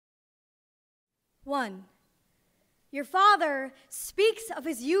1. Your father speaks of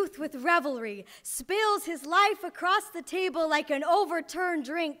his youth with revelry, spills his life across the table like an overturned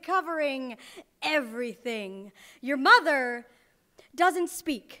drink, covering everything. Your mother doesn't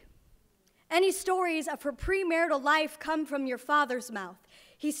speak. Any stories of her premarital life come from your father's mouth.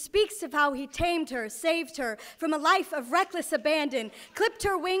 He speaks of how he tamed her, saved her from a life of reckless abandon, clipped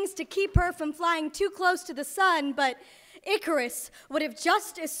her wings to keep her from flying too close to the sun, but Icarus would have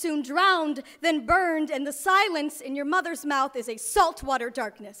just as soon drowned than burned, and the silence in your mother's mouth is a saltwater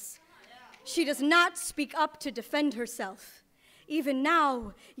darkness. She does not speak up to defend herself. Even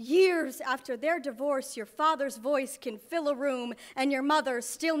now, years after their divorce, your father's voice can fill a room, and your mother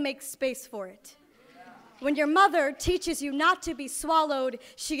still makes space for it. When your mother teaches you not to be swallowed,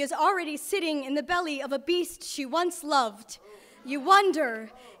 she is already sitting in the belly of a beast she once loved. You wonder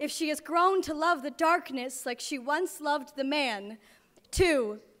if she has grown to love the darkness like she once loved the man.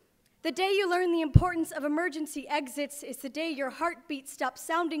 2, the day you learn the importance of emergency exits is the day your heartbeat stops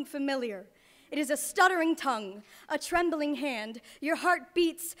sounding familiar. It is a stuttering tongue, a trembling hand. Your heart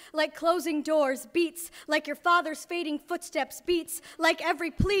beats like closing doors, beats like your father's fading footsteps, beats like every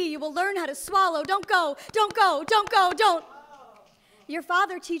plea you will learn how to swallow. Don't go, don't go, don't go, don't. Your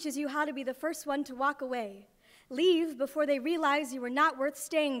father teaches you how to be the first one to walk away. Leave before they realize you are not worth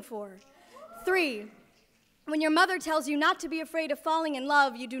staying for. 3, when your mother tells you not to be afraid of falling in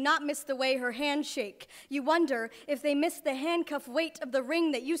love, you do not miss the way her hands shake. You wonder if they miss the handcuff weight of the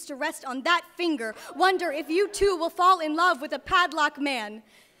ring that used to rest on that finger. Wonder if you too will fall in love with a padlock man.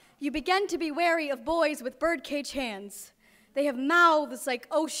 You begin to be wary of boys with birdcage hands. They have mouths like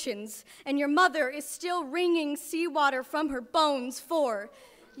oceans, and your mother is still wringing seawater from her bones. 4,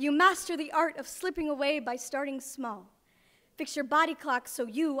 you master the art of slipping away by starting small. Fix your body clock so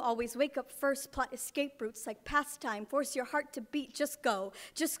you always wake up first, plot escape routes like pastime, force your heart to beat, just go,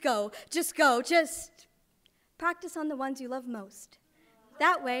 just go, just go, just practice on the ones you love most.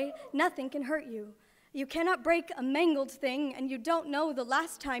 That way, nothing can hurt you. You cannot break a mangled thing, and you don't know the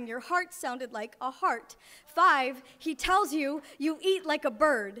last time your heart sounded like a heart. 5, he tells you you eat like a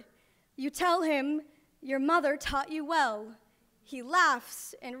bird. You tell him your mother taught you well. He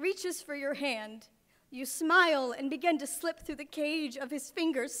laughs and reaches for your hand. You smile and begin to slip through the cage of his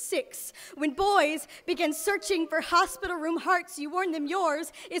fingers. 6, when boys begin searching for hospital room hearts, you warn them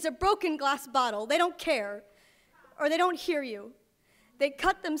yours is a broken glass bottle. They don't care, or they don't hear you. They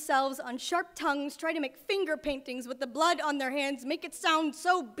cut themselves on sharp tongues, try to make finger paintings with the blood on their hands, make it sound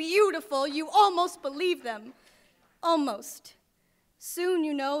so beautiful you almost believe them. Almost. Soon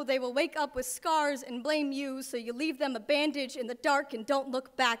you know they will wake up with scars and blame you, so you leave them a bandage in the dark and don't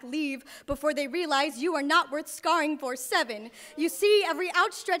look back. Leave before they realize you are not worth scarring for. 7, you see every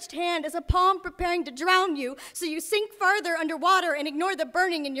outstretched hand as a palm preparing to drown you, so you sink farther underwater and ignore the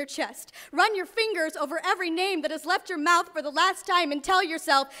burning in your chest. Run your fingers over every name that has left your mouth for the last time and tell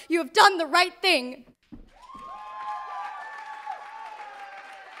yourself you have done the right thing.